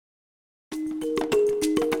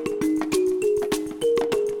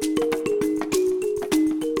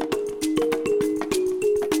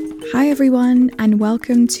everyone, and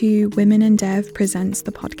welcome to Women in Dev Presents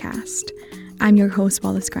the podcast. I'm your host,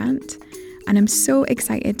 Wallace Grant, and I'm so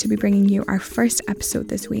excited to be bringing you our first episode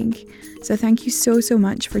this week. So thank you so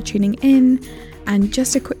much for tuning in, and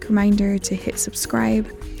just a quick reminder to hit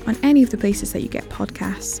subscribe on any of the places that you get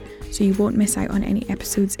podcasts so you won't miss out on any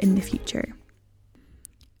episodes in the future.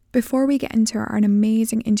 Before we get into our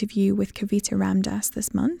amazing interview with Kavita Ramdas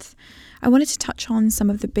this month, I wanted to touch on some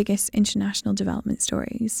of the biggest international development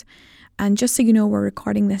stories. And just so you know, we're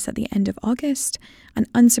recording this at the end of August,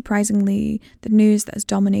 and unsurprisingly, the news that has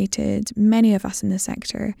dominated many of us in the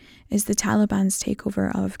sector is the Taliban's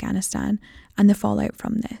takeover of Afghanistan and the fallout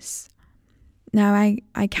from this. Now,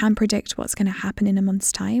 I can predict what's going to happen in a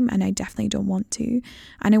month's time, and I definitely don't want to.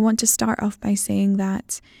 And I want to start off by saying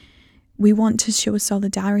that we want to show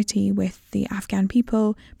solidarity with the Afghan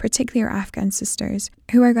people, particularly our Afghan sisters,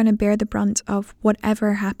 who are going to bear the brunt of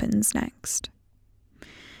whatever happens next.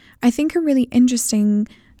 I think a really interesting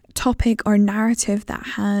topic or narrative that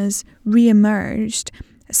has re-emerged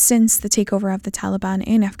since the takeover of the Taliban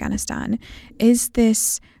in Afghanistan is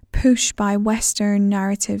this push by Western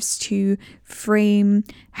narratives to frame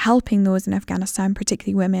helping those in Afghanistan,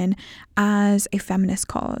 particularly women, as a feminist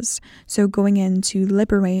cause. So going in to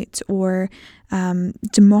liberate or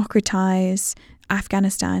democratize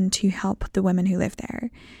Afghanistan to help the women who live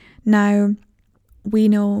there. Now, we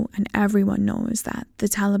know, and everyone knows, that the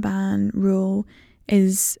Taliban rule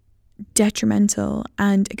is detrimental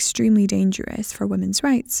and extremely dangerous for women's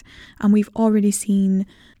rights. And we've already seen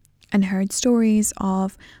and heard stories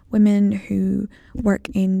of women who work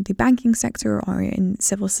in the banking sector or in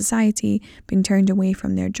civil society being turned away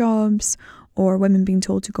from their jobs, or women being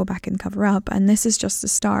told to go back and cover up. And this is just the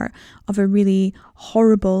start of a really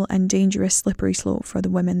horrible and dangerous slippery slope for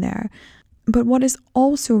the women there. But what has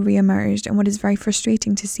also re-emerged, and what is very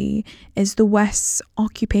frustrating to see, is the West's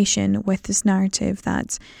occupation with this narrative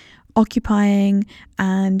that occupying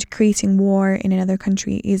and creating war in another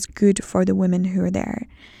country is good for the women who are there.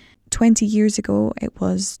 20 years ago, it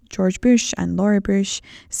was George Bush and Laura Bush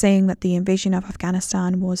saying that the invasion of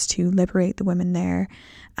Afghanistan was to liberate the women there.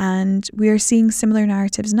 And we are seeing similar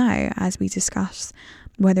narratives now as we discuss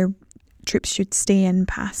whether troops should stay in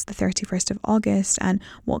past the 31st of August and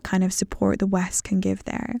what kind of support the West can give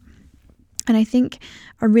there. And I think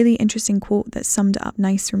a really interesting quote that summed it up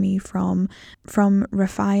nice for me from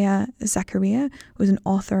Rafia Zakaria, who's an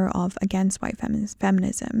author of Against White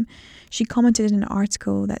Feminism. She commented in an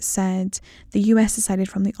article that said the US decided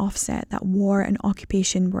from the offset that war and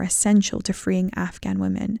occupation were essential to freeing Afghan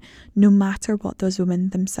women, no matter what those women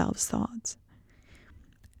themselves thought.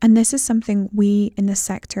 And this is something we in the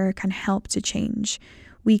sector can help to change.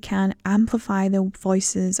 We can amplify the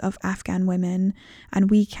voices of Afghan women, and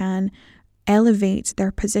we can elevate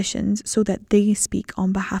their positions so that they speak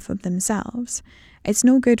on behalf of themselves. It's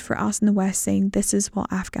no good for us in the West saying this is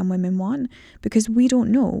what Afghan women want, because we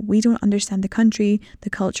don't know. We don't understand the country, the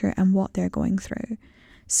culture, and what they're going through.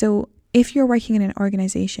 So if you're working in an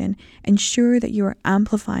organisation, ensure that you are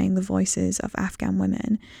amplifying the voices of Afghan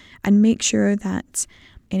women, and make sure that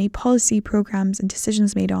any policy, programs and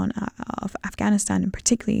decisions made on of Afghanistan, and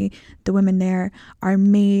particularly the women there, are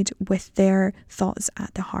made with their thoughts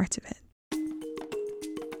at the heart of it.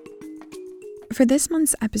 For this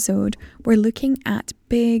month's episode, we're looking at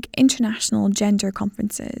big international gender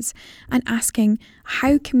conferences and asking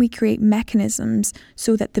how can we create mechanisms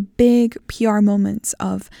so that the big PR moments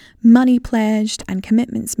of money pledged and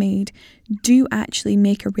commitments made do actually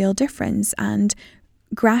make a real difference, and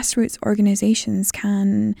grassroots organisations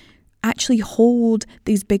can actually hold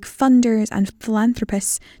these big funders and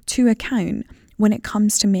philanthropists to account when it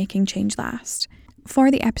comes to making change last.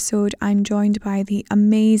 For the episode, I'm joined by the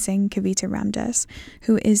amazing Kavita Ramdas,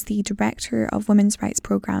 who is the Director of Women's Rights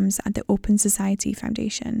Programmes at the Open Society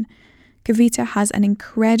Foundation. Kavita has an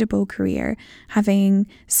incredible career, having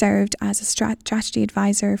served as a strategy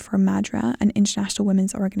advisor for MADRA, an international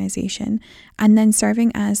women's organisation, and then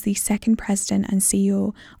serving as the second president and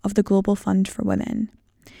CEO of the Global Fund for Women.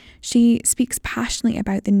 She speaks passionately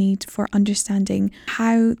about the need for understanding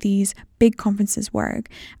how these big conferences work,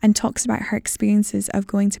 and talks about her experiences of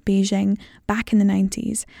going to Beijing back in the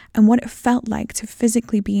 90s and what it felt like to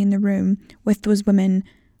physically be in the room with those women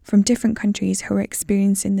from different countries who are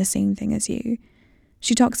experiencing the same thing as you.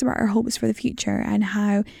 She talks about her hopes for the future and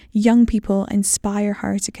how young people inspire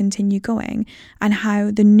her to continue going, and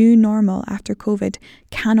how the new normal after COVID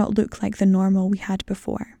cannot look like the normal we had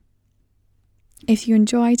before. If you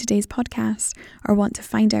enjoy today's podcast or want to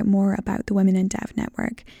find out more about the Women in Dev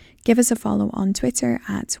Network, give us a follow on Twitter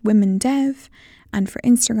at WomenDev and for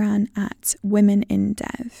Instagram at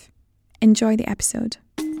WomenInDev. Enjoy the episode.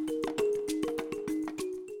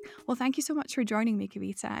 Well, thank you so much for joining me,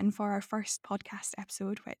 Kavita, and for our first podcast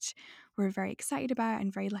episode, which we're very excited about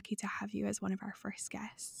and very lucky to have you as one of our first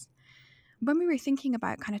guests. When we were thinking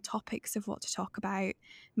about kind of topics of what to talk about,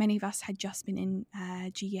 many of us had just been in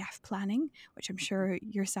GEF planning, which I'm sure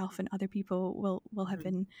yourself and other people will have Mhm.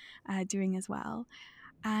 been doing as well.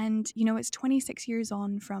 And, you know, it's 26 years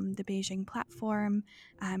on from the Beijing platform,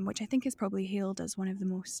 which I think is probably hailed as one of the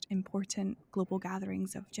most important global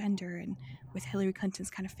gatherings of gender, and with Hillary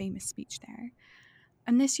Clinton's kind of famous speech there.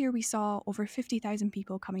 And this year we saw over 50,000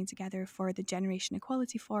 people coming together for the Generation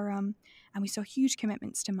Equality Forum. And we saw huge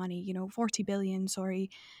commitments to money, you know, 40 billion, sorry,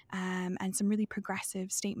 and some really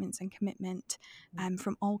progressive statements and commitment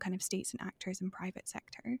from all kind of states and actors and private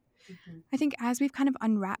sector. Mhm. I think as we've kind of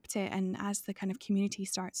unwrapped it and as the kind of community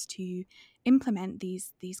starts to implement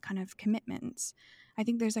these kind of commitments, I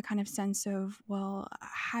think there's a kind of sense of, well,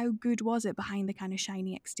 how good was it behind the kind of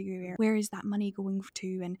shiny exterior? Where is that money going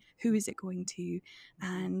to and who is it going to?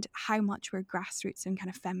 Mhm. And how much were grassroots and kind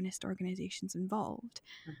of feminist organizations involved?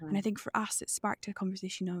 And I Mhm. think for us, it sparked a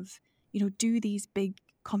conversation of, you know, do these big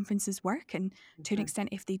conferences work? And to an Mhm. extent,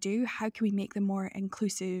 if they do, how can we make them more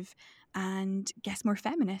inclusive and guess more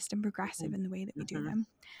feminist and progressive Mhm. in the way that we do Mhm. them?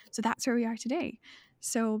 So that's where we are today.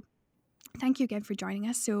 So thank you again for joining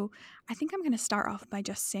us. So I think I'm going to start off by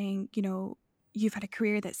just saying, you know, you've had a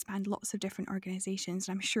career that spanned lots of different organizations,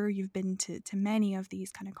 and I'm sure you've been to many of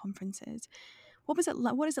these kind of conferences. What is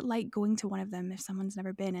it like going to one of them if someone's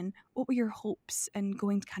never been, and what were your hopes in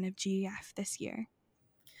going to kind of GEF this year?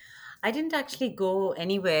 I didn't actually go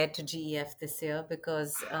anywhere to GEF this year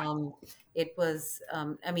because it was,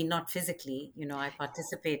 I mean, not physically, I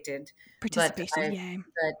participated, but Participated, yeah.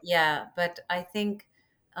 but yeah, but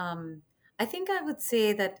um, I think I would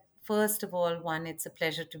say that first of all, one, it's a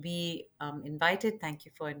pleasure to be invited. Thank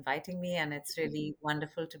you for inviting me, and it's really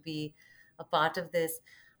wonderful to be a part of this.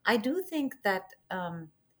 I do think that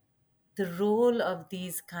the role of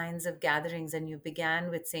these kinds of gatherings, and you began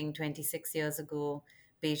with saying 26 years ago,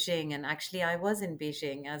 Beijing, and actually I was in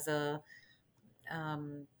Beijing as a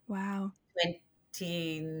um, Wow.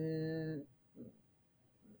 20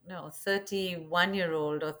 no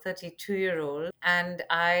 31-year-old or 32-year-old, and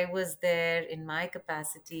I was there in my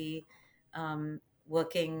capacity,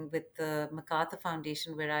 working with the MacArthur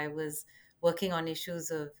Foundation, where I was working on issues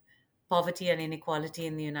of poverty and inequality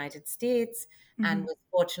in the United States, and Hmm. was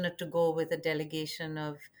fortunate to go with a delegation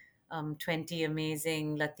of 20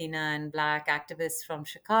 amazing Latina and Black activists from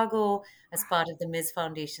Chicago as Wow. part of the Ms.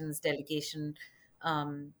 Foundation's delegation,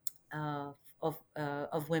 um, uh,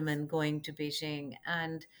 of women going to Beijing.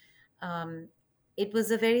 And um, it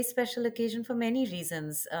was a very special occasion for many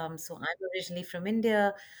reasons. So I'm originally from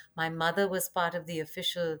India. My mother was part of the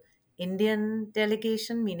official Indian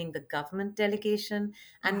delegation, meaning the government delegation,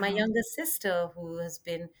 and my Wow. younger sister, who's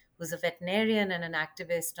a veterinarian and an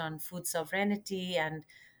activist on food sovereignty and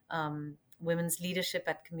women's leadership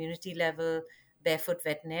at community level, Barefoot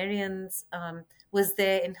Veterinarians, was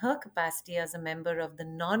there in her capacity as a member of the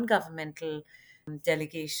non-governmental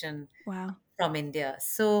delegation Wow. from India.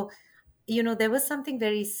 So, there was something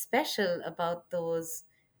very special about those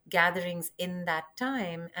gatherings in that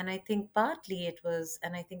time. And I think partly it was,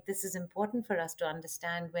 and I think this is important for us to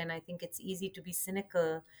understand when I think it's easy to be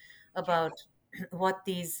cynical Yeah. about what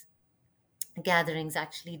these gatherings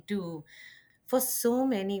actually do. For so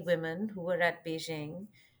many women who were at Beijing,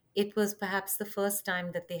 it was perhaps the first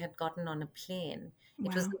time that they had gotten on a plane.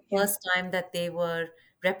 It was Wow. the Yeah. first time that they were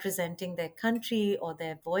representing their country, or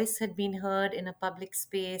their voice had been heard in a public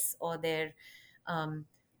space, or um,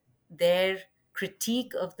 their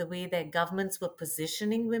critique of the way their governments were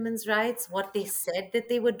positioning women's rights, what they Yeah. said that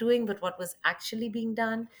they were doing, but what was actually being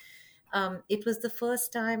done. It was the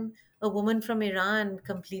first time a woman from Iran,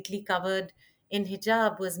 completely covered in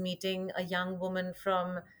hijab, was meeting a young woman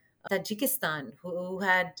from Tajikistan who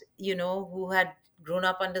had grown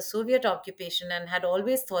up under Soviet occupation and had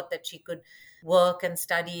always thought that she could work and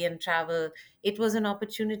study and travel. It was an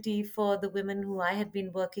opportunity for the women who I had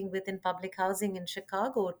been working with in public housing in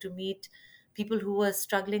Chicago to meet people who were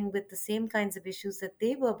struggling with the same kinds of issues that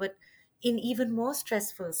they were, but in even more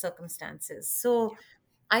stressful circumstances. So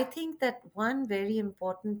I think that one very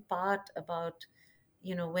important part about,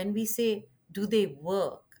 when we say, do they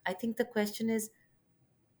work? I think the question is,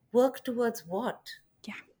 work towards what?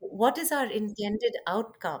 Yeah. What is our intended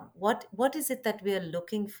outcome? What is it that we are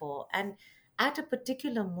looking for? And at a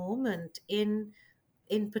particular moment in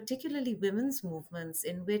particularly women's movements,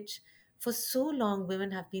 in which for so long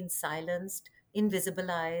women have been silenced,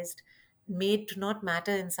 invisibilized, made to not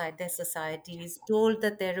matter inside their societies, told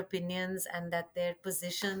that their opinions and that their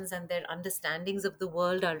positions and their understandings of the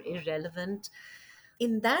world are irrelevant.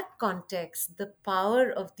 in that context, the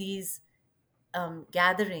power of these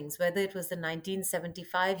gatherings, whether it was the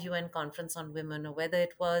 1975 UN Conference on Women or whether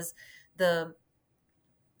it was the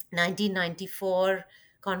 1994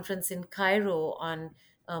 conference in Cairo on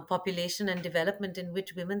population and development, in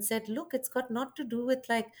which women said, look, it's got not to do with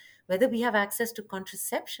like whether we have access to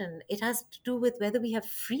contraception, it has to do with whether we have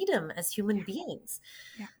freedom as human Yeah. beings.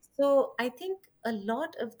 Yeah. So I think a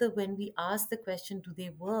lot of the, when we ask the question, do they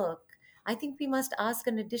work? I think we must ask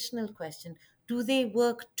an additional question. Do they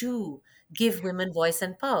work to give women voice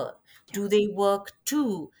and power? Yeah. Do they work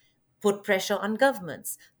to put pressure on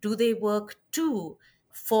governments? Do they work to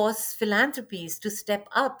force philanthropies to step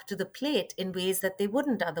up to the plate in ways that they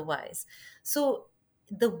wouldn't otherwise? So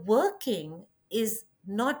the working is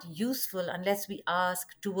not useful unless we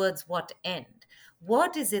ask towards what end.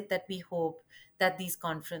 What is it that we hope that these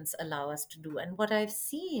conferences allow us to do? And what I've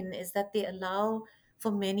seen is that they allow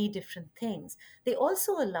for many different things. They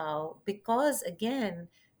also allow, because again,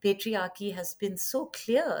 patriarchy has been so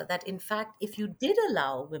clear that in fact, if you did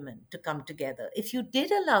allow women to come together, if you did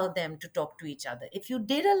allow them to talk to each other, if you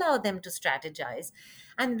did allow them to strategize,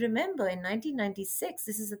 and remember in 1996,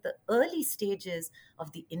 this is at the early stages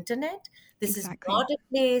of the internet. This is Exactly. not a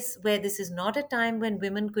place where, this is not a time when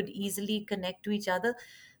women could easily connect to each other.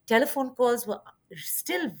 Telephone calls were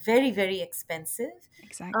still very, very expensive.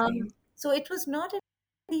 Exactly. So it was not an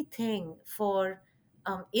easy thing for,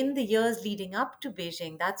 in the years leading up to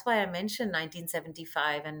Beijing. That's why I mentioned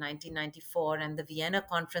 1975 and 1994 and the Vienna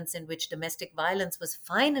Conference, in which domestic violence was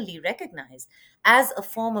finally recognized as a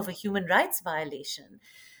form of a human rights violation.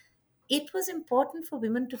 It was important for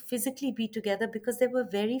women to physically be together because there were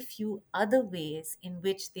very few other ways in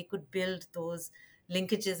which they could build those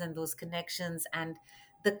linkages and those connections, and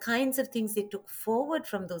the kinds of things they took forward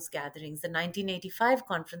from those gatherings. The 1985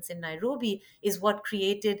 conference in Nairobi is what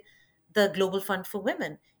created the Global Fund for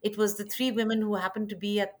Women. It was the three women who happened to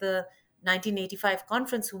be at the 1985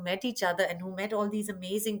 conference who met each other and who met all these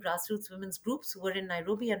amazing grassroots women's groups who were in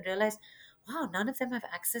Nairobi and realized, wow, none of them have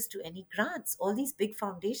access to any grants. All these big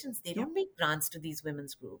foundations, they Yep. don't make grants to these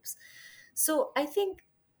women's groups. So I think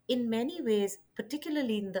in many ways,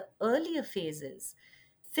 particularly in the earlier phases,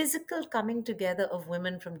 physical coming together of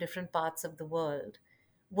women from different parts of the world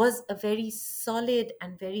was a very solid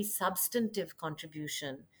and very substantive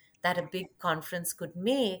contribution that a big conference could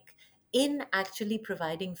make in actually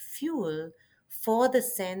providing fuel for the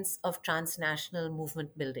sense of transnational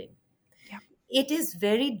movement building. Yep. It is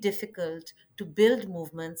very difficult to build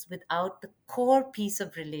movements without the core piece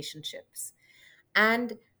of relationships.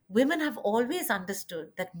 And women have always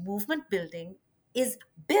understood that movement building is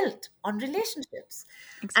built on relationships.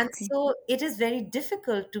 And Exactly. so it is very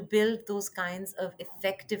difficult to build those kinds of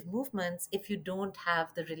effective movements if you don't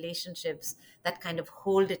have the relationships that kind of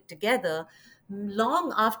hold it together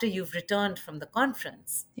long after you've returned from the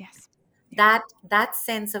conference. Yes. Yeah. That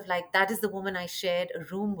sense of like, that is the woman I shared a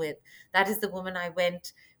room with, that is the woman I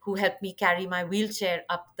went, who helped me carry my wheelchair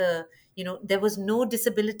up the, there was no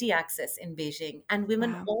disability access in Beijing, and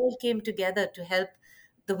women Wow. all came together to help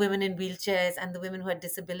the women in wheelchairs and the women who had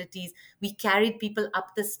disabilities. We carried people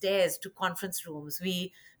up the stairs to conference rooms.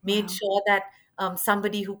 We made Wow. sure that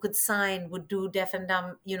somebody who could sign would do deaf and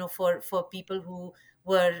dumb, for people who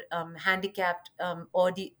were handicapped,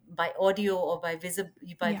 by audio or by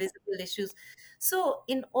Yeah. visible issues. So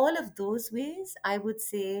in all of those ways, I would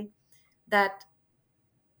say that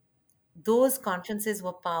those conferences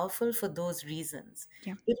were powerful for those reasons.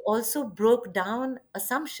 Yeah. It also broke down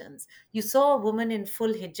assumptions. You saw a woman in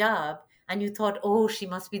full hijab and you thought, oh, she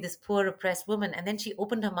must be this poor, oppressed woman. And then she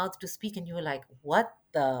opened her mouth to speak, and you were like, what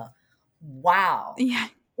the? Wow. Yeah.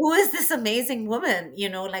 Who is this amazing woman?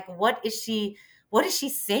 Like, what is she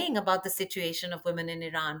saying about the situation of women in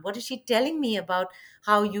Iran? What is she telling me about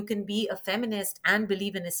how you can be a feminist and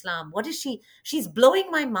believe in Islam? She's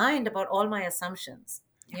blowing my mind about all my assumptions.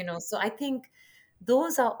 Yeah. So I think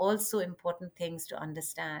those are also important things to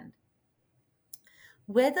understand.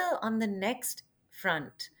 Whether on the next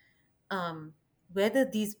front, um, whether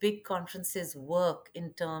these big conferences work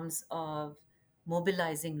in terms of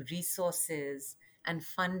mobilizing resources and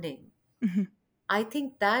funding, Hmm. I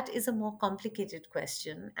think that is a more complicated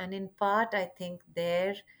question. And in part, I think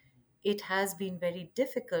there it has been very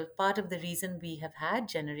difficult. Part of the reason we have had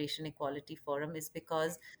Generation Equality Forum is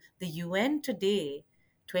because the UN today,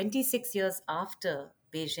 26 years after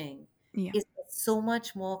Beijing, Yeah. is a so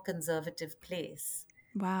much more conservative place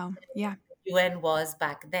Wow. Yeah. UN was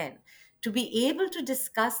back then. To be able to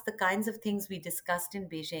discuss the kinds of things we discussed in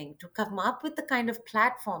Beijing, to come up with the kind of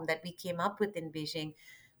platform that we came up with in Beijing,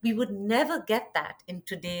 we would never get that in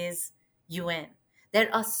today's UN.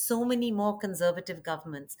 There are so many more conservative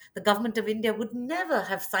governments. The government of India would never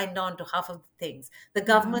have signed on to half of the things. The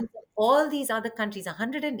Wow. governments of all these other countries,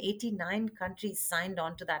 189 countries, signed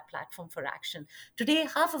on to that platform for action. Today,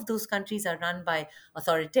 half of those countries are run by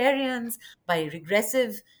authoritarians, by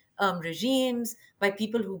regressive regimes, by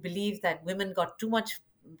people who believe that women got too much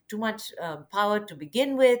power to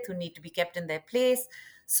begin with, who need to be kept in their place.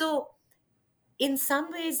 So in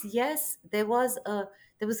some ways, yes, there was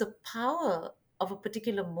a power of a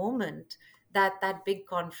particular moment that that big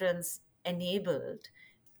conference enabled.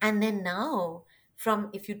 And then now, from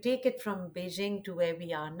if you take it from Beijing to where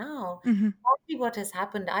we are now, Hmm. partly what has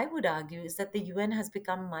happened, I would argue, is that the UN has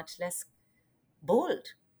become much less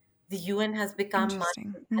bold. The UN has become much,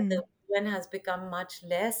 Interesting. the UN has become much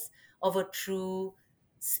less of a true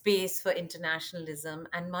space for internationalism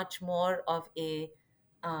and much more of a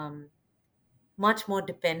um, much more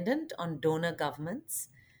dependent on donor governments,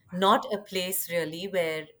 not a place really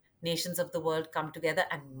where nations of the world come together,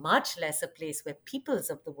 and much less a place where peoples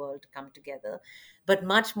of the world come together, but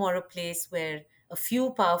much more a place where a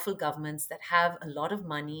few powerful governments that have a lot of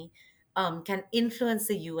money can influence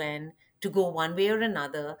the UN to go one way or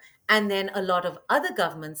another, and then a lot of other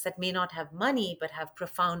governments that may not have money but have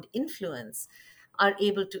profound influence are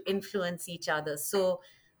able to influence each other. So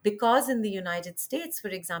because in the United States, for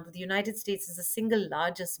example, the United States is the single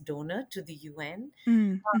largest donor to the UN,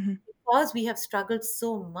 Mm-hmm. because we have struggled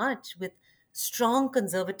so much with strong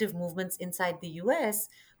conservative movements inside the US,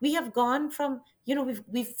 we have gone from,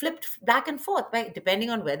 we've flipped back and forth, right? Depending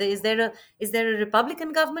on whether is there a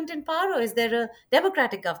Republican government in power, or is there a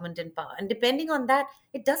Democratic government in power? And depending on that,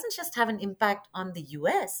 it doesn't just have an impact on the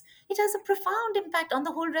US, it has a profound impact on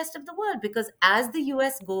the whole rest of the world, because as the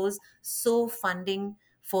US goes, so funding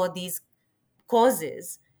for these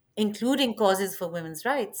causes, including causes for women's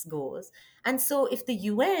rights, goes. And so, if the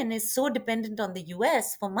UN is so dependent on the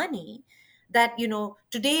US for money, that,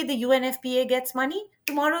 today the UNFPA gets money,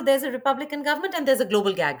 tomorrow there's a Republican government and there's a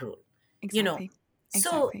global gag rule, you know. Exactly.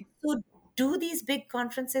 So, Exactly. so do these big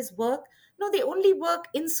conferences work? No, they only work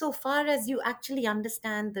insofar as you actually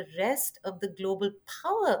understand the rest of the global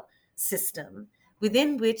power system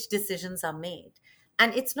within which decisions are made.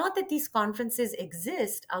 And it's not that these conferences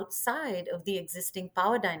exist outside of the existing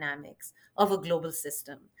power dynamics of a global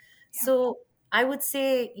system. Yeah. So I would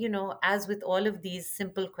say, as with all of these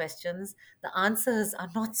simple questions, the answers are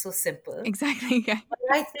not so simple. Exactly. Yeah. But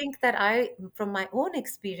I think that from my own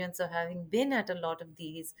experience of having been at a lot of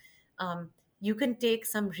these, you can take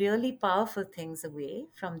some really powerful things away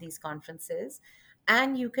from these conferences,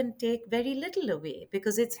 and you can take very little away,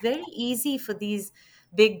 because it's very easy for these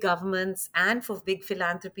big governments and for big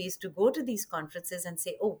philanthropies to go to these conferences and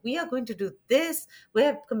say, oh, we are going to do this,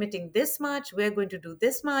 we're committing this much, we're going to do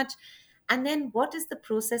this much. And then what is the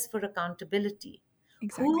process for accountability?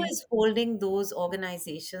 Who Exactly. is holding those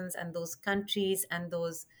organizations and those countries and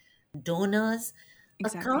those donors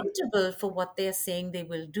Exactly. accountable for what they're saying they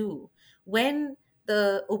will do? When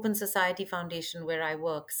the Open Society Foundation, where I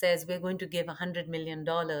work, says we're going to give $100 million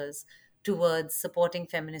towards supporting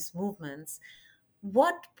feminist movements,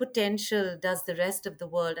 what potential does the rest of the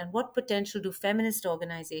world, and what potential do feminist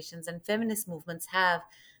organizations and feminist movements have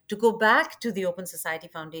to go back to the Open Society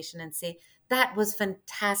Foundation and say, that was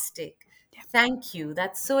fantastic. Yeah. Thank you.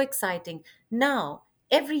 That's so exciting. Now,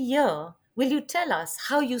 every year, will you tell us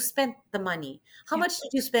how you spent the money? How Yeah. much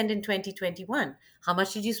did you spend in 2021? How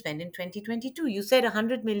much did you spend in 2022? You said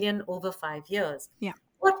 100 million over 5 years. Yeah.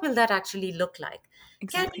 What will that actually look like?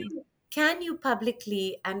 Can Exactly. you can you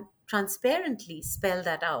publicly and transparently spell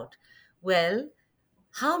that out? Well,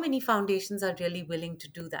 how many foundations are really willing to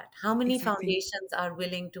do that? How many Exactly. foundations are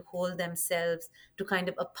willing to hold themselves to kind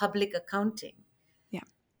of a public accounting? Yeah.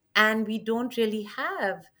 And we don't really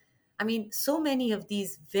have, I mean, so many of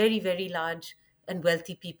these very, very large and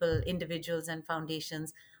wealthy people, individuals and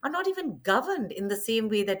foundations, are not even governed in the same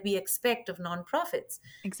way that we expect of nonprofits.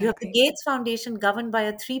 You have the Exactly. Gates Foundation governed by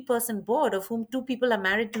a three-person board of whom two people are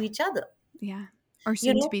married to each other, Yeah. Or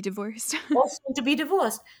you soon to know be divorced. or soon to be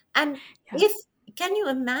divorced. And Yeah. if can you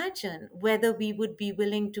imagine whether we would be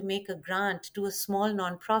willing to make a grant to a small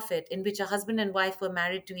nonprofit in which a husband and wife were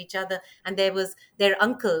married to each other, and there was their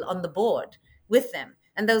uncle on the board with them,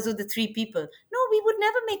 and those were the three people? No, we would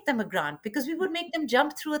never make them a grant, because we would make them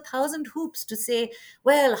jump through 1,000 hoops to say,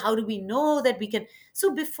 well, how do we know that we can?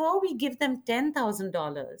 So before we give them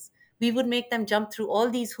 $10,000, we would make them jump through all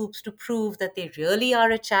these hoops to prove that they really are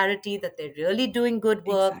a charity, that they're really doing good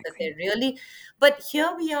work, that Exactly. they're really. But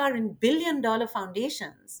here we are in billion-dollar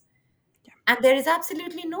foundations, Yeah. and there is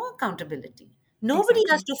absolutely no accountability. Nobody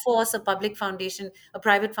has Exactly. to force a public foundation, a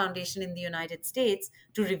private foundation in the United States,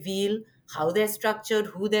 to reveal how they're structured,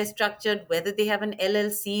 who they're structured, whether they have an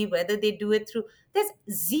LLC, whether they do it through, there's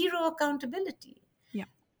zero accountability. Yeah.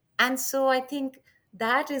 And so I think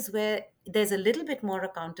that is where there's a little bit more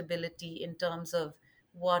accountability in terms of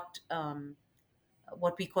what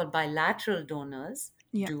we call bilateral donors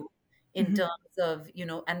Yeah. do, in Hmm. terms of,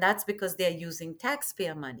 and that's because they're using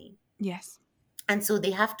taxpayer money. Yes. And so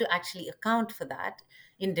they have to actually account for that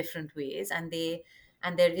in different ways, and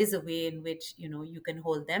there is a way in which, you can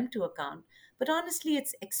hold them to account. But honestly,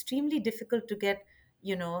 it's extremely difficult to get,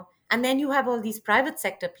 and then you have all these private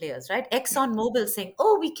sector players, right? Yeah. Exxon Mobil saying,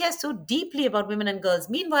 oh, we care so deeply about women and girls,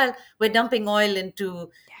 meanwhile we're dumping oil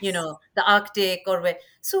into, Yes. the Arctic, or where.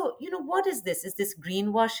 So, what is this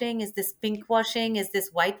greenwashing, is this pinkwashing, is this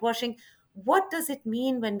whitewashing? What does it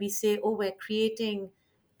mean when we say, oh, we're creating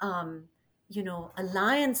um,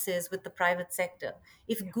 alliances with the private sector?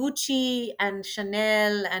 If Yeah. Gucci and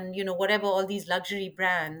Chanel and, whatever, all these luxury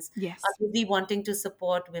brands are Yes. really wanting to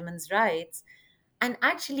support women's rights, and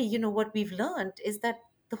actually, what we've learned is that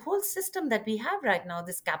the whole system that we have right now,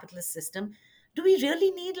 this capitalist system, do we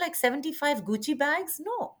really need like 75 Gucci bags?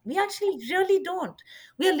 No, we actually really don't.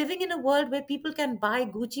 We are living in a world where people can buy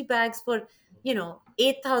Gucci bags for,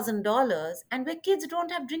 $8,000, and where kids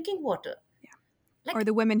don't have drinking water. Yeah. Or Like,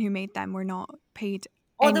 the women who made them were not paid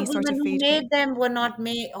or the any sort women of who wage pay. made them were Yeah. not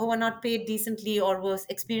made, or were not paid decently, or was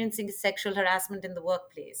experiencing sexual harassment in the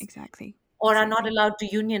workplace, Exactly. or are not Exactly. allowed to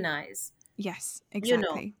unionize. Yes. you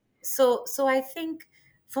know Exactly. so I think,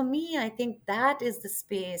 for me, I think that is the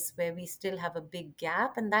space where we still have a big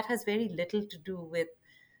gap, and that has very little to do with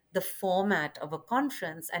the format of a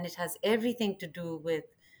conference, and it has everything to do with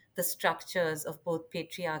the structures of both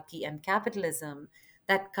patriarchy and capitalism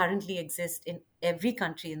that currently exist in every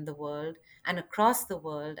country in the world and across the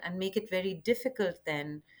world, and make it very difficult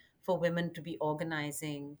then for women to be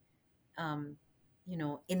organizing, um,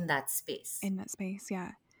 in that space. In that space.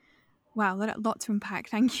 Yeah. Wow, lot to unpack.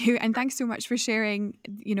 Thank you, and thanks so much for sharing.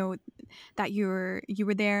 That you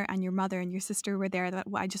were there, and your mother and your sister were there. That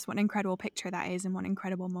I just what an incredible picture that is, and what an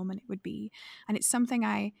incredible moment it would be. And it's something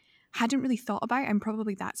I hadn't really thought about, and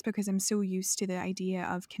probably that's because I'm so used to the idea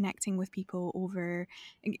of connecting with people over.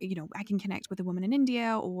 I can connect with a woman in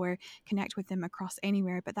India or connect with them across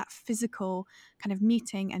anywhere, but that physical kind of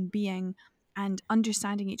meeting and being and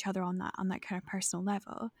understanding each other on that kind of personal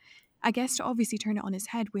level. I guess to obviously turn it on its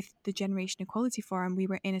head with the Generation Equality Forum, we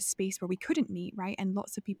were in a space where we couldn't meet, right? And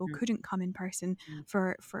lots of people couldn't come in person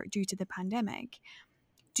for due to the pandemic.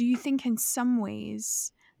 Do you think in some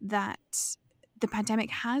ways that the pandemic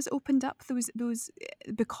has opened up those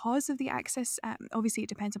because of the access? Obviously, it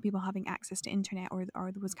depends on people having access to internet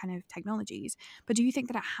or those kind of technologies. But do you think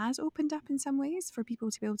that it has opened up in some ways for people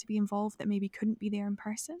to be able to be involved that maybe couldn't be there in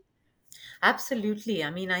person? Absolutely. I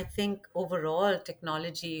mean, I think overall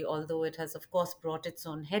technology, although it has, of course, brought its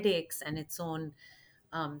own headaches and its own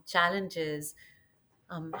challenges,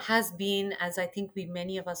 has been, as I think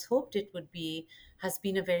many of us hoped it would be, has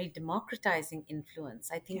been a very democratizing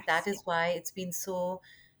influence. I think that Yes. is why it's been so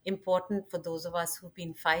important for those of us who've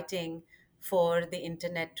been fighting for the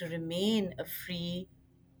internet to remain a free,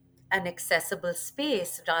 an accessible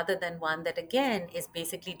space, rather than one that again is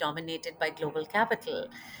basically dominated by global capital.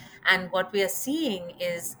 And what we are seeing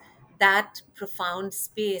is that profound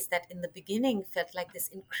space that in the beginning felt like this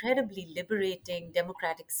incredibly liberating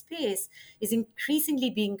democratic space is increasingly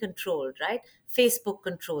being controlled, right? Facebook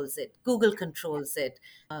controls it, Google controls it,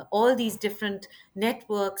 all these different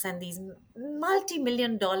networks and these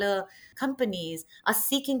multi-million dollar companies are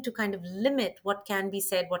seeking to kind of limit what can be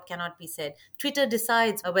said, what cannot be said. Twitter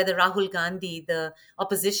decides whether Rahul Gandhi, the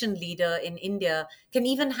opposition leader in India, can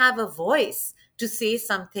even have a voice to say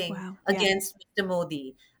something Wow. Yeah. against Mr.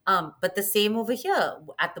 Modi. But the same over here.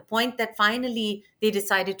 At the point that finally they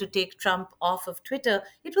decided to take Trump off of Twitter,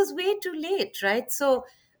 it was way too late, right? So,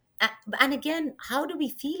 and again, how do we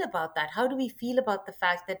feel about that? How do we feel about the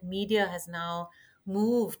fact that media has now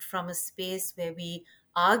moved from a space where we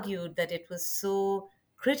argued that it was so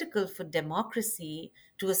critical for democracy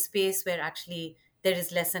to a space where actually there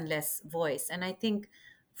is less and less voice? And I think,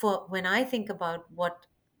 for when I think about what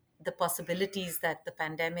the possibilities that the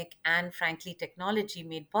pandemic and frankly technology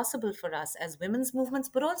made possible for us as women's movements,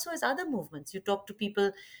 but also as other movements. You talk to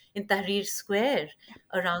people in Tahrir Square Yeah.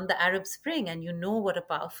 around the Arab Spring, and you know what a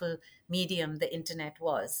powerful medium the internet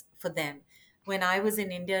was for them. When I was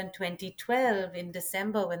in India in 2012, in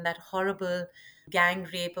December, when that horrible gang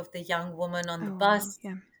rape of the young woman on the Oh wow. bus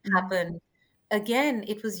Yeah. Mhm. happened, again,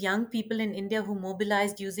 it was young people in India who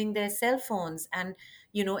mobilized using their cell phones and,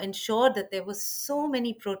 ensured that there was so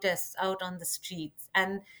many protests out on the streets.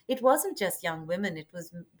 And it wasn't just young women, it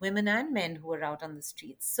was women and men who were out on the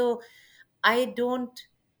streets. So I don't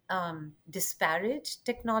disparage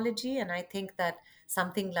technology, and I think that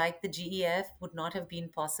something like the GEF would not have been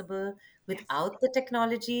possible Yes. without the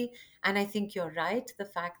technology. And I think you're right. The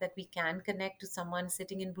fact that we can connect to someone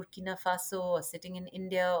sitting in Burkina Faso or sitting in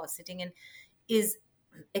India or sitting in is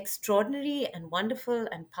extraordinary and wonderful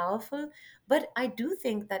and powerful. But I do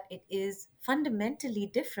think that it is fundamentally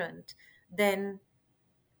different than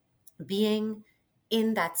being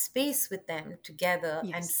in that space with them together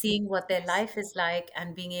and Yes. seeing what their Yes. life is like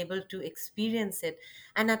and being able to experience it.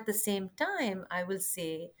 And at the same time, I will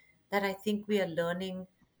say that I think we are learning,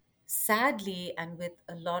 sadly, and with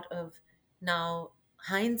a lot of now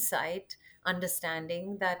hindsight,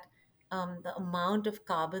 understanding that the amount of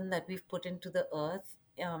carbon that we've put into the earth,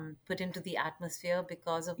 put into the atmosphere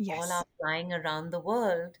because of all our Yes. flying around the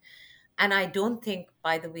world. And I don't think,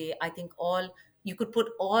 by the way, I think all you could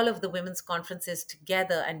put all of the women's conferences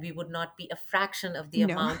together and we would not be a fraction of the No.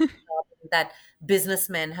 amount of carbon that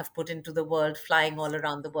businessmen have put into the world flying all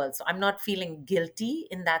around the world. So I'm not feeling guilty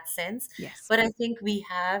in that sense, Yes. but I think we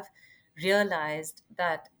have realized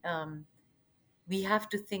that we have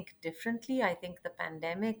to think differently. I think the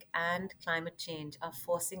pandemic and climate change are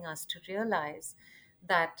forcing us to realize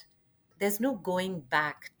that there's no going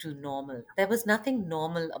back to normal. There was nothing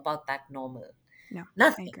normal about that normal. No. I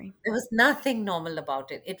Nothing. agree. There was nothing normal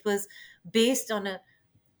about it. It was based on an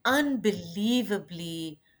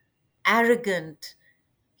unbelievably arrogant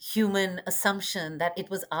human assumption that it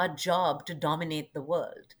was our job to dominate the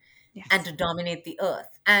world and Yes. to dominate the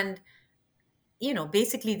earth. And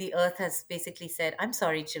basically the earth has basically said, I'm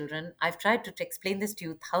sorry, children, I've tried to explain this to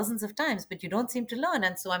you thousands of times, but you don't seem to learn.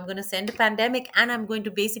 And so I'm going to send a pandemic and I'm going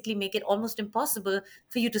to basically make it almost impossible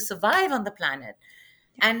for you to survive on the planet.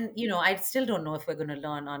 Yeah. And, I still don't know if we're going to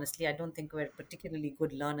learn, honestly. I don't think we're particularly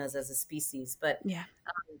good learners as a species. But Yeah.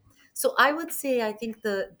 so I would say I think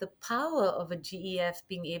the power of a GEF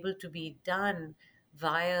being able to be done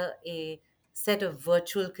via a set of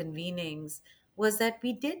virtual convenings was that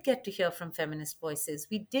we did get to hear from feminist voices.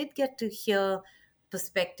 We did get to hear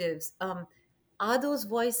perspectives. Are those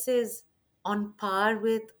voices on par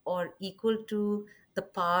with or equal to the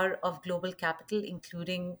power of global capital,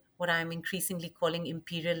 including what I'm increasingly calling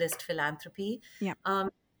imperialist philanthropy? Yeah.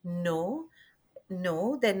 No,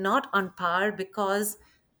 no, they're not on par because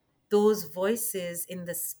those voices in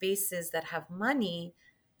the spaces that have money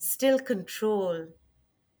still control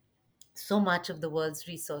so much of the world's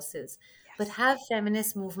resources. But Yes. have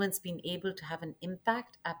feminist movements been able to have an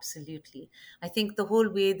impact? Absolutely. I think the whole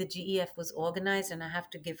way the GEF was organized, and I have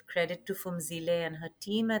to give credit to Fumzile and her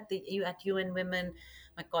team at UN Women,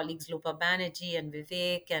 my colleagues Lopa Banerjee and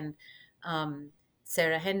Vivek and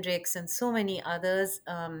Sarah Hendricks and so many others,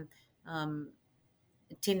 um,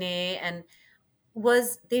 Tine, and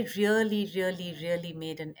was they really, really, really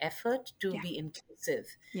made an effort to Yeah. be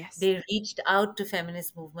inclusive. Yes. They reached out to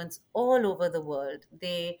feminist movements all over the world.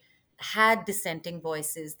 They had dissenting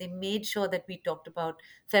voices. They made sure that we talked about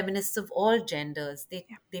feminists of all genders.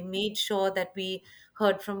 Yeah. They made sure that we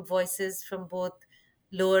heard from voices from both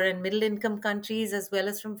lower and middle income countries as well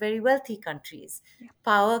as from very wealthy countries. Yeah.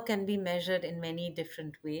 Power can be measured in many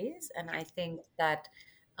different ways, and I Yes. think that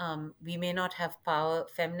we may not have power,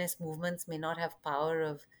 feminist movements may not have power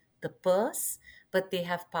of the purse, but they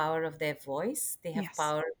have power of their voice, they have Yes.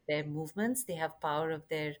 power of their movements, they have power of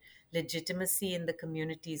their legitimacy in the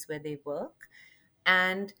communities where they work.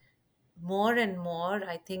 And more,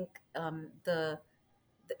 I think the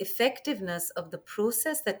effectiveness of the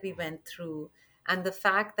process that we went through and the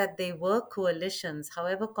fact that they were coalitions,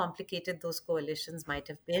 however complicated those coalitions might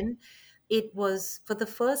have been, it was for the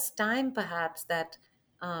first time perhaps that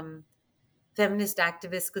um, feminist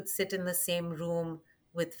activists could sit in the same room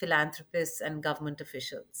with philanthropists and government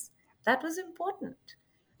officials. That was important.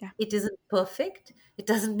 Yeah. It isn't perfect. It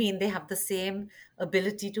doesn't mean they have the same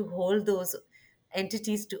ability to hold those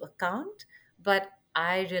entities to account, but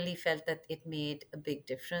I really felt that it made a big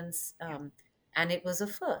difference. Yeah. And it was a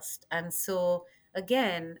first. And so,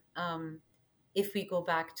 again, if we go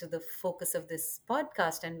back to the focus of this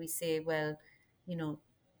podcast and we say, well, you know,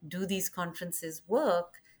 do these conferences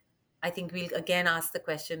work? I think we'll again ask the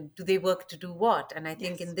question, do they work to do what? And I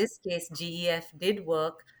think Yes. in this case, GEF did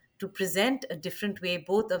work to present a different way,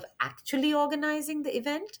 both of actually organizing the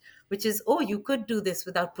event, which is, oh, you could do this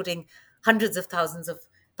without putting hundreds of thousands of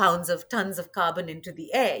pounds of tons of carbon into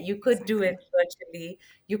the air. You could do it Exactly. virtually.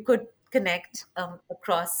 You could connect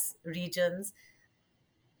across regions.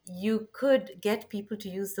 You could get people to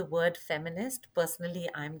use the word feminist. Personally,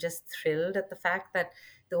 I'm just thrilled at the fact that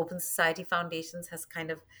the Open Society Foundations has kind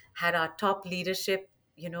of had our top leadership,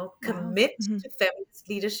 Wow. commit Hmm. to feminist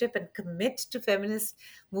leadership and commit to feminist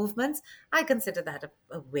movements, I consider that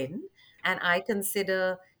a win. And I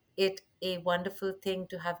consider it a wonderful thing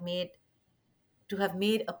to have made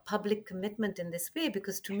a public commitment in this way,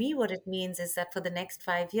 because to me what it means is that for the next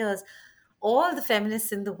 5 years, all the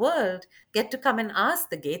feminists in the world get to come and ask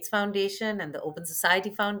the Gates Foundation and the Open Society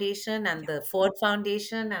Foundation and Yeah. the Ford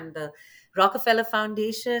Foundation and the Rockefeller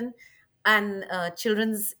Foundation and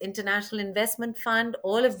Children's International Investment Fund,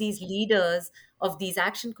 all of these leaders of these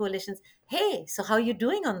action coalitions, hey, so how are you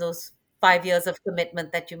doing on those 5 years of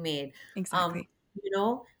commitment that you made? Um, Exactly.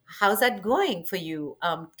 how's that going for you?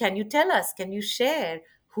 Can you tell us? Can you share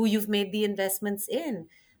who you've made the investments in?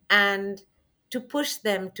 And to push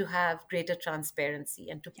them to have greater transparency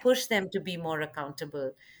and to Yeah. push them to be more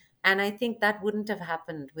accountable. And I think that wouldn't have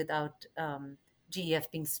happened without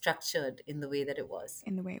GEF being structured in the way that it was.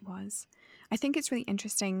 In the way it was. I think it's really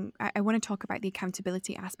interesting. I want to talk about the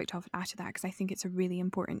accountability aspect of it after that, because I think it's a really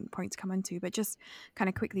important point to come onto. But just kind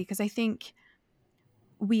of quickly, because I think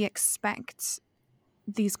we expect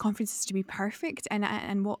these conferences to be perfect,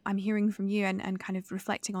 and what I'm hearing from you and kind of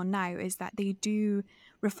reflecting on now is that they do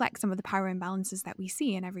reflect some of the power imbalances that we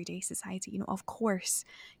see in everyday society. Of course,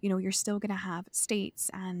 you're still going to have states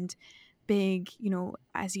and big,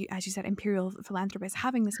 as you said, imperial philanthropists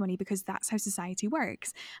having this money, because that's how society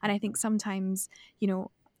works. And I think sometimes,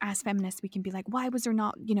 as feminists, we can be like, why was there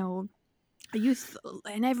not, a youth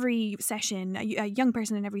in every session, a young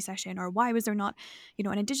person in every session, or why was there not,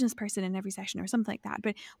 an Indigenous person in every session, or something like that?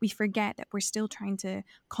 But we forget that we're still trying to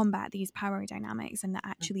combat these power dynamics, and that Mhm.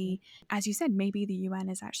 actually, as you said, maybe the UN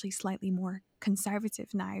is actually slightly more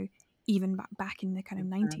conservative now, even back in the kind of Mhm.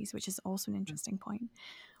 90s, which is also an interesting point.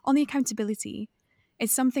 On the accountability,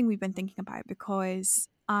 it's something we've been thinking about, because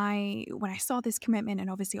when I saw this commitment, and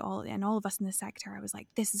obviously all of us in the sector, I was like,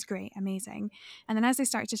 this is great, amazing. And then as I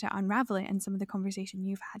started to unravel it and some of the conversation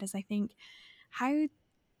you've had, is I think, how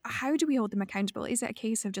how do we hold them accountable? Is it a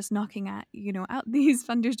case of just knocking at, out these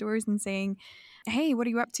funders' doors and saying, hey, what are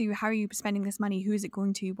you up to? How are you spending this money? Who is it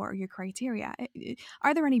going to? What are your criteria?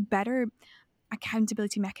 Are there any better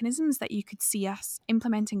accountability mechanisms that you could see us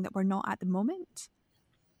implementing that we're not at the moment?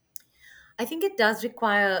 I think it does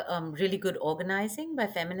require really good organizing by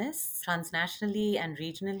feminists transnationally and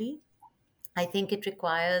regionally. I think it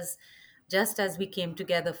requires, just as we came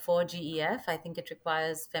together for GEF, I think it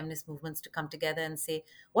requires feminist movements to come together and say,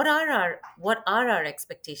 what are our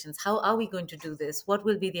expectations? How are we going to do this? What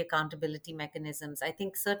will be the accountability mechanisms? I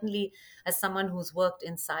think certainly, as someone who's worked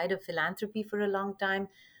inside of philanthropy for a long time,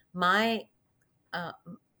 my uh,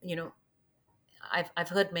 you know I've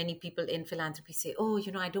heard many people in philanthropy say, oh,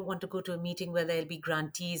 I don't want to go to a meeting where there'll be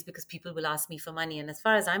grantees because people will ask me for money. And as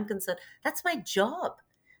far as I'm concerned, that's my job.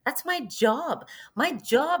 That's my job. My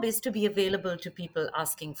job is to be available to people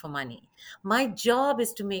asking for money. My job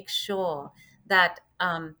is to make sure that,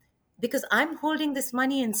 because I'm holding this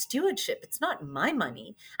money in stewardship, it's not my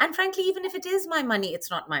money. And frankly, even if it is my money, it's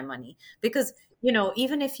not my money. Because,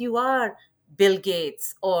 even if you are Bill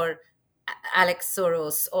Gates or Alex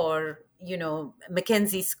Soros or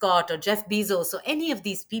Mackenzie Scott or Jeff Bezos or any of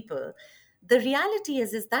these people, the reality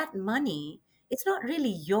is that money, it's not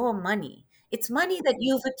really your money. It's money that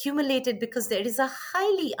you've accumulated because there is a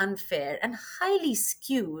highly unfair and highly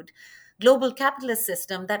skewed global capitalist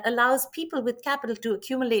system that allows people with capital to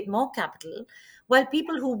accumulate more capital, while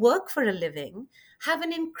people who work for a living have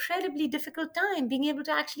an incredibly difficult time being able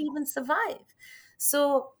to actually even survive.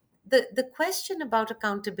 So the question about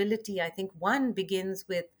accountability, I think one begins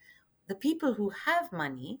with the people who have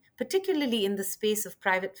money, particularly in the space of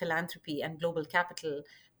private philanthropy and global capital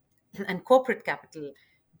and corporate capital,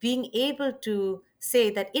 being able to say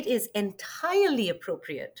that it is entirely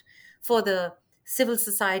appropriate for the civil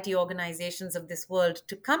society organizations of this world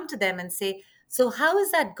to come to them and say, so, how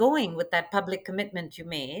is that going with that public commitment you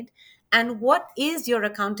made? And what is your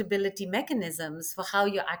accountability mechanisms for how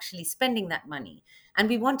you're actually spending that money? And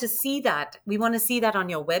we want to see that. We want to see that on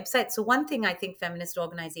your website. So, one thing I think feminist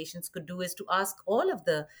organizations could do is to ask all of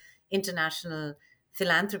the international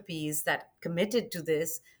philanthropies that committed to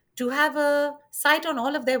this to have a site on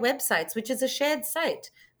all of their websites, which is a shared site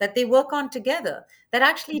that they work on together, that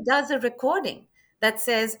actually does a recording that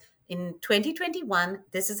says, in 2021,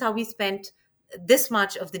 this is how we spent this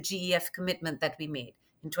much of the GEF commitment that we made.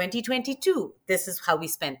 In 2022, this is how we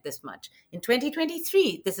spent this much. In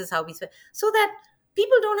 2023, this is how we spent. So that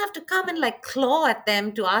people don't have to come and like claw at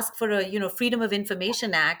them to ask for a Freedom of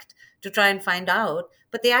Information Act to try and find out,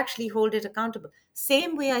 but they actually hold it accountable.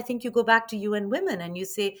 Same way, I think you go back to UN Women and you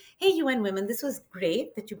say, hey, UN Women, this was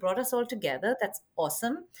great that you brought us all together. That's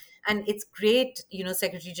awesome. And it's great,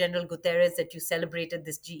 Secretary General Guterres, that you celebrated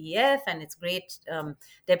this GEF, and it's great,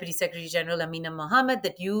 Deputy Secretary General Amina Mohammed,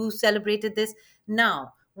 that you celebrated this.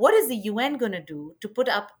 Now, what is the UN going to do to put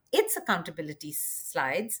up its accountability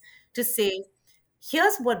slides to say,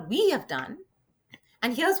 here's what we have done,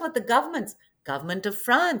 and here's what the government of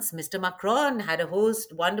France, Mr. Macron, had a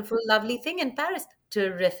host wonderful, lovely thing in Paris.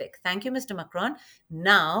 Terrific. Thank you, Mr. Macron.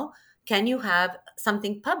 Now, can you have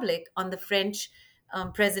something public on the French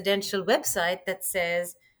presidential website that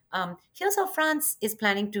says, here's how France is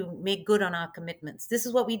planning to make good on our commitments. This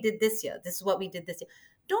is what we did this year. This is what we did this year.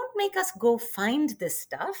 Don't make us go find this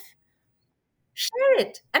stuff. Share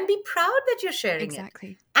it and be proud that you're sharing it.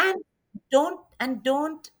 Exactly. And don't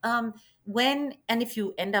when and if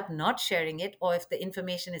you end up not sharing it, or if the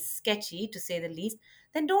information is sketchy, to say the least,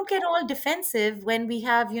 then don't get all defensive when we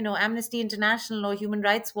have, Amnesty International or Human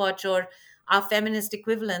Rights Watch or our feminist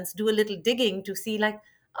equivalents do a little digging to see, like,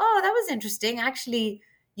 oh, that was interesting, actually,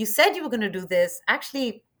 you said you were going to do this,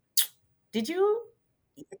 actually, did you?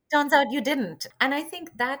 It turns out you didn't. And I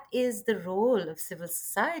think that is the role of civil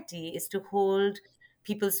society, is to hold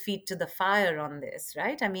people's feet to the fire on this,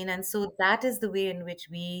 right? I mean, and so that is the way in which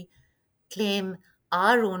we claim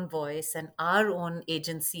our own voice and our own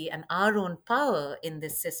agency and our own power in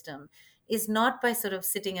this system, is not by sort of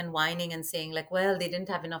sitting and whining and saying, like, well, they didn't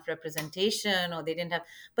have enough representation, or they didn't have,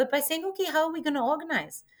 but by saying, okay, how are we going to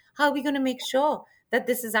organize? How are we going to make sure that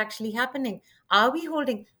this is actually happening? Are we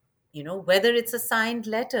holding, whether it's a signed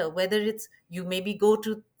letter, whether it's, you maybe go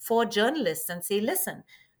to 4 journalists and say, listen,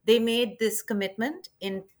 they made this commitment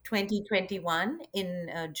in 2021 in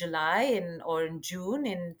July or in June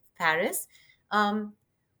in Paris. Um,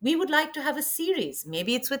 we would like to have a series.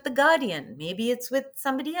 Maybe it's with The Guardian. Maybe it's with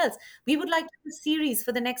somebody else. We would like to have a series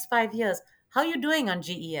for the next 5 years. How are you doing on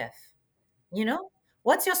GEF? You know,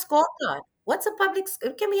 what's your scorecard?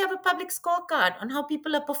 Can we have a public scorecard on how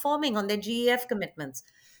people are performing on their GEF commitments?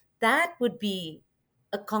 That would be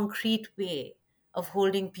a concrete way of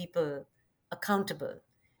holding people accountable.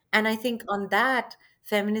 And I think on that,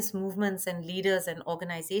 feminist movements and leaders and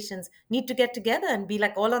organizations need to get together and be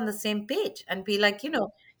like all on the same page and be like, yeah,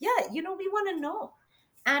 we want to know.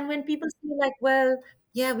 And when people feel like, well,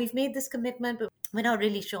 yeah, we've made this commitment, but we're not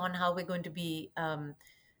really sure on how we're going to be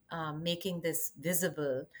making this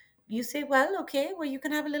visible, you say, well, okay, well, you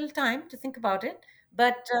can have a little time to think about it,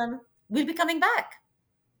 but we'll be coming back.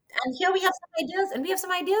 And here we have some ideas, and we have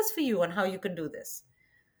some ideas for you on how you can do this.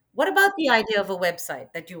 What about the idea of a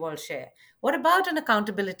website that you all share? What about an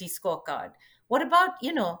accountability scorecard? What about,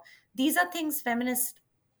 these are things feminist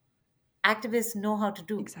activists know how to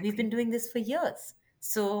do. We've been Exactly. doing this for years.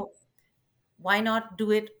 So why not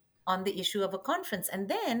do it on the issue of a conference? And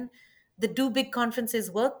then the do big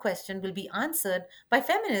conferences work question will be answered by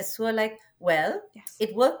feminists who are like, well, Yes.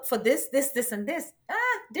 it worked for this, and this.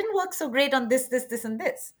 Didn't work so great on this, and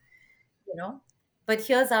this, you know. But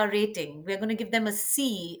here's our rating. We're going to give them a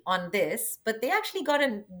C on this, but they actually got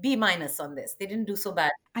a B minus on this. They didn't do so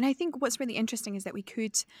bad. And I think what's really interesting is that we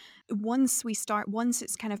could, once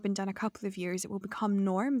it's kind of been done a couple of years, it will become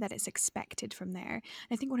norm that it's expected from there.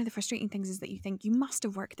 And I think one of the frustrating things is that you think you must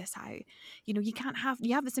have worked this out.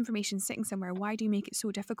 You have this information sitting somewhere. Why do you make it so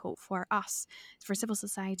difficult for us, for civil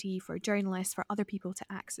society, for journalists, for other people to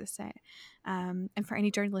access it? And for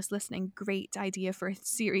any journalists listening, great idea for a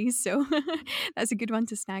series. So that's a good one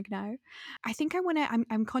to snag now. I think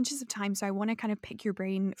I'm conscious of time, so I want to kind of pick your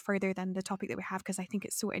brain further than the topic that we have, because I think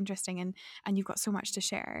it's so interesting, and you've got so much to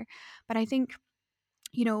share. But I think,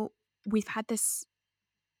 you know, we've had this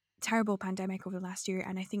terrible pandemic over the last year,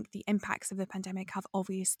 and I think the impacts of the pandemic have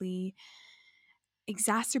obviously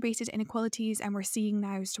exacerbated inequalities, and we're seeing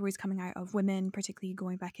now stories coming out of women particularly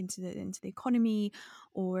going back into the economy,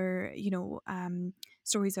 or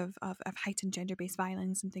stories of heightened gender-based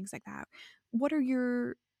violence and things like that. What are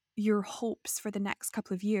your hopes for the next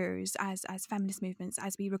couple of years as feminist movements,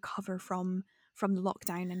 as we recover from the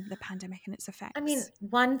lockdown and the pandemic and its I mean, effects?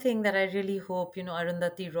 one thing that I really hope,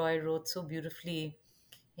 Arundhati Roy wrote so beautifully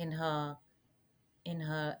in her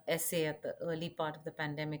essay at the early part of the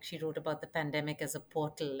pandemic. She wrote about the pandemic as a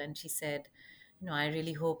portal, and she said, I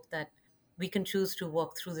really hope that we can choose to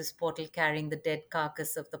walk through this portal carrying the dead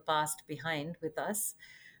carcass of the past behind with us,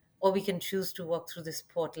 or we can choose to walk through this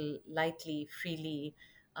portal lightly, freely,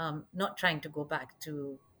 not trying to go back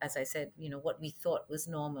to, as I said, what we thought was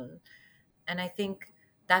normal. And I think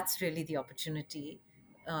that's really the opportunity,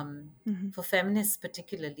 Hmm. for feminists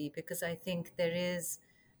particularly, because I think there's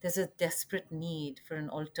a desperate need for an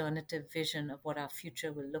alternative vision of what our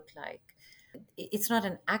future will look like. It's not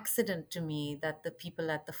an accident to me that the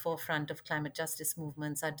people at the forefront of climate justice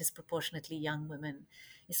movements are disproportionately young women.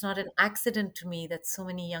 It's not an accident to me that so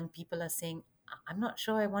many young people are saying, I'm not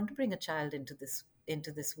sure I want to bring a child into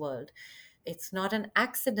this world. It's not an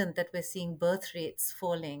accident that we're seeing birth rates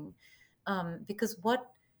falling, because what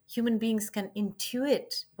human beings can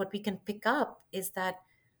intuit, what we can pick up, is that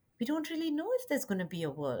we don't really know if there's going to be a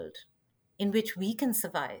world in which we can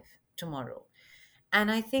survive tomorrow. And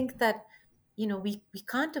I think that, we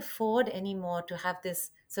can't afford anymore to have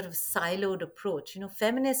this sort of siloed approach.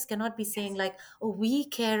 Feminists cannot be saying like, oh, we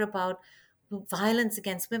care about violence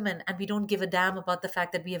against women and we don't give a damn about the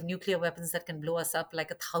fact that we have nuclear weapons that can blow us up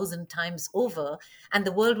like 1,000 times over and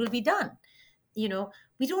the world will be done. you know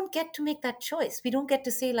we don't get to make that choice. We don't get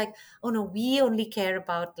to say like, oh no, we only care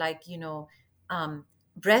about like, um,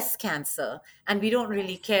 breast cancer, and we don't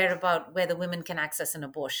really care about whether women can access an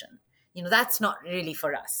abortion. That's not really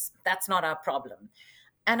for us. That's not our problem.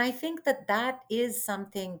 And I think that that is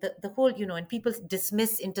something that the whole, and people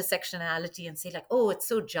dismiss intersectionality and say like, oh, it's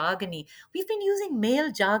so jargony. We've been using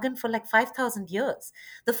male jargon for like 5,000 years.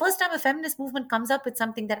 The first time a feminist movement comes up with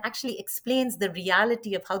something that actually explains the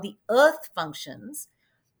reality of how the earth functions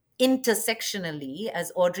intersectionally,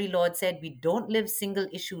 as Audre Lorde said, we don't live single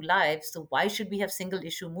issue lives, so why should we have single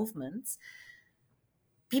issue movements?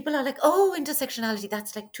 People are like, oh, intersectionality,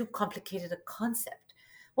 that's like too complicated a concept.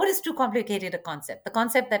 What is too complicated a concept? The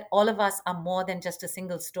concept that all of us are more than just a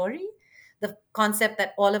single story, the concept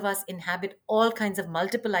that all of us inhabit all kinds of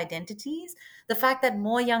multiple identities, the fact that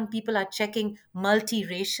more young people are checking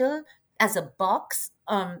multiracial as a box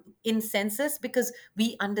in census because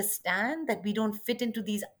we understand that we don't fit into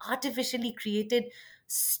these artificially created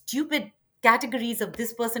stupid categories of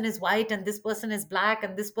this person is white and this person is black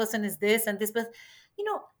and this person is this and this person. you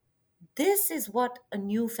know this is what a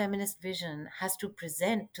new feminist vision has to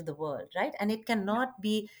present to the world, right? And it cannot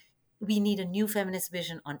be, we need a new feminist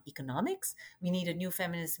vision on economics, we need a new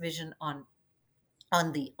feminist vision on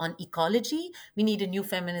ecology, we need a new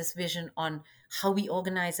feminist vision on how we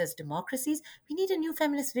organize as democracies, we need a new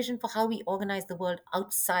feminist vision for how we organize the world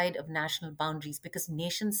outside of national boundaries, because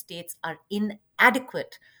nation states are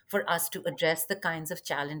inadequate for us to address the kinds of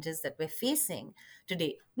challenges that we're facing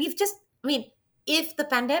today. I mean, if the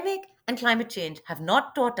pandemic and climate change have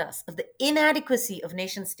not taught us of the inadequacy of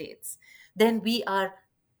nation states, then we are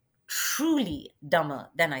truly dumber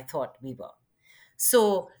than I thought we were.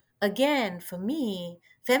 So again, for me,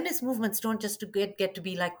 feminist movements don't just to get to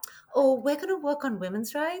be like, oh, we're going to work on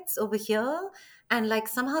women's rights over here, and like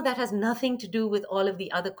somehow that has nothing to do with all of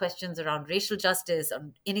the other questions around racial justice,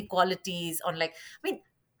 on inequalities, on like, I mean,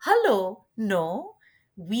 hello, no.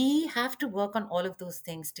 We have to work on all of those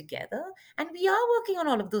things together, and we are working on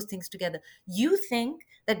all of those things together. You think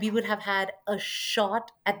that we would have had a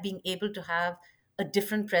shot at being able to have a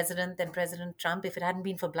different president than President Trump if it hadn't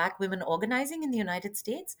been for Black women organizing in the United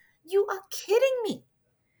States? You are kidding me.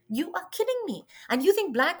 You are kidding me. And you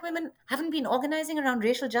think Black women haven't been organizing around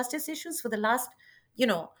racial justice issues for the last, you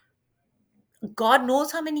know, God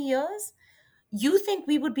knows how many years? You think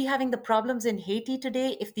we would be having the problems in Haiti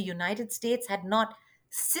today if the United States had not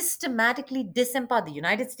systematically disempowered the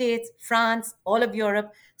United States, France, all of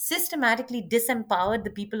Europe, systematically disempowered the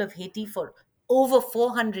people of Haiti for over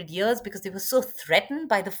 400 years because they were so threatened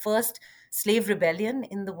by the first slave rebellion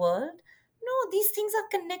in the world? No, these things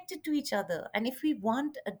are connected to each other. And if we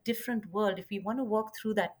want a different world, if we want to walk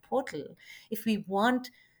through that portal, if we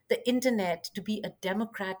want the internet to be a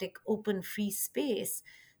democratic, open, free space,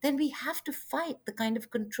 then we have to fight the kind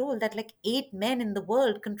of control that like 8 men in the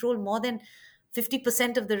world control more than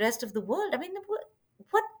 50% of the rest of the world. I mean,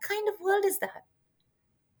 what kind of world is that?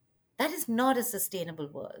 That is not a sustainable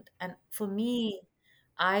world. And for me,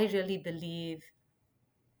 I really believe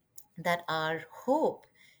that our hope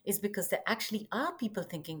is because there actually are people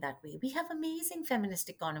thinking that way. We have amazing feminist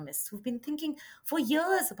economists who've been thinking for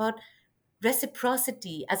years about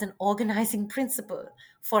reciprocity as an organizing principle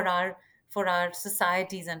for our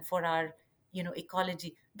societies and for our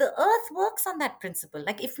ecology. The earth works on that principle.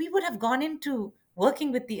 Like if we would have gone into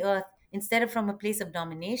working with the earth instead of from a place of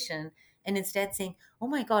domination, and instead saying, oh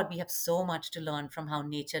my god, we have so much to learn from how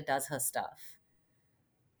nature does her stuff,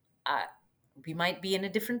 uh, we might be in a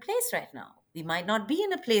different place right now. We might not be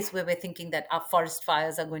in a place where we're thinking that our forest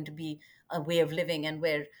fires are going to be a way of living, and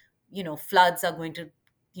where floods are going to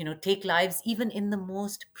take lives even in the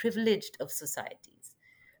most privileged of societies.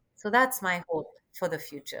 So that's my hope for the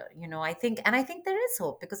future. I think there is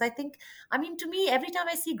hope, because I mean, to me, every time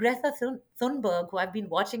I see Greta Thunberg, who I've been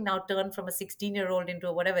watching now turn from a 16-year-old into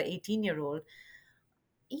a whatever 18-year-old,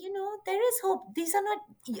 there is hope. These are not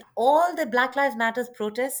all the Black Lives Matters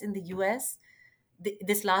protests in the US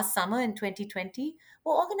this last summer in 2020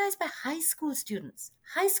 were organized by high school students.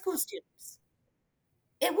 High school students.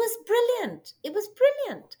 It was brilliant. It was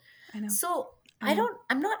brilliant. I know. So I know.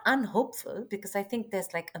 I'm not unhopeful because I think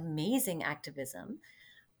there's like amazing activism.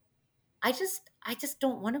 I just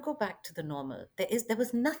don't want to go back to the normal. There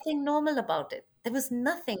was nothing normal about it. There was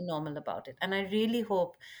nothing normal about it. And I really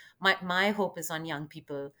hope, my hope is on young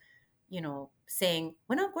people, saying,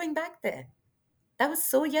 we're not going back there. That was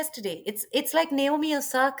so yesterday. It's like Naomi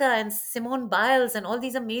Osaka and Simone Biles and all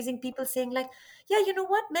these amazing people saying like, yeah, you know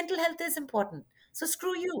what? Mental health is important. So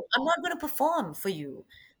screw you. I'm not going to perform for you.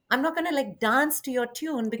 I'm not going to like dance to your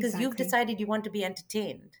tune because you've Exactly. decided you want to be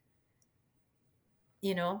entertained.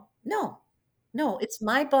 No. No, it's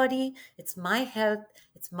my body, it's my health,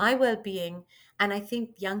 it's my well-being, and I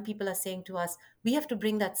think young people are saying to us, we have to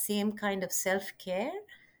bring that same kind of self-care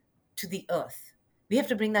to the earth. We have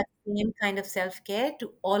to bring that same kind of self care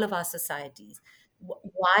to all of our societies.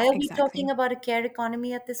 Why are we talking Exactly. about a care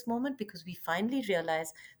economy at this moment? Because we finally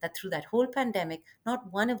realized that through that whole pandemic,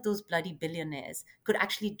 not one of those bloody billionaires could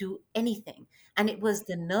actually do anything. And it was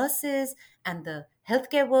the nurses and the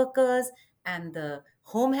healthcare workers and the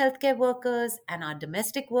home healthcare workers and our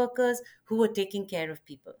domestic workers who were taking care of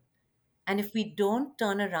people. And if we don't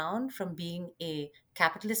turn around from being a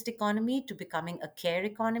capitalist economy to becoming a care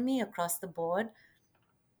economy across the board,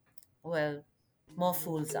 well, more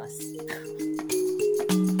fools us.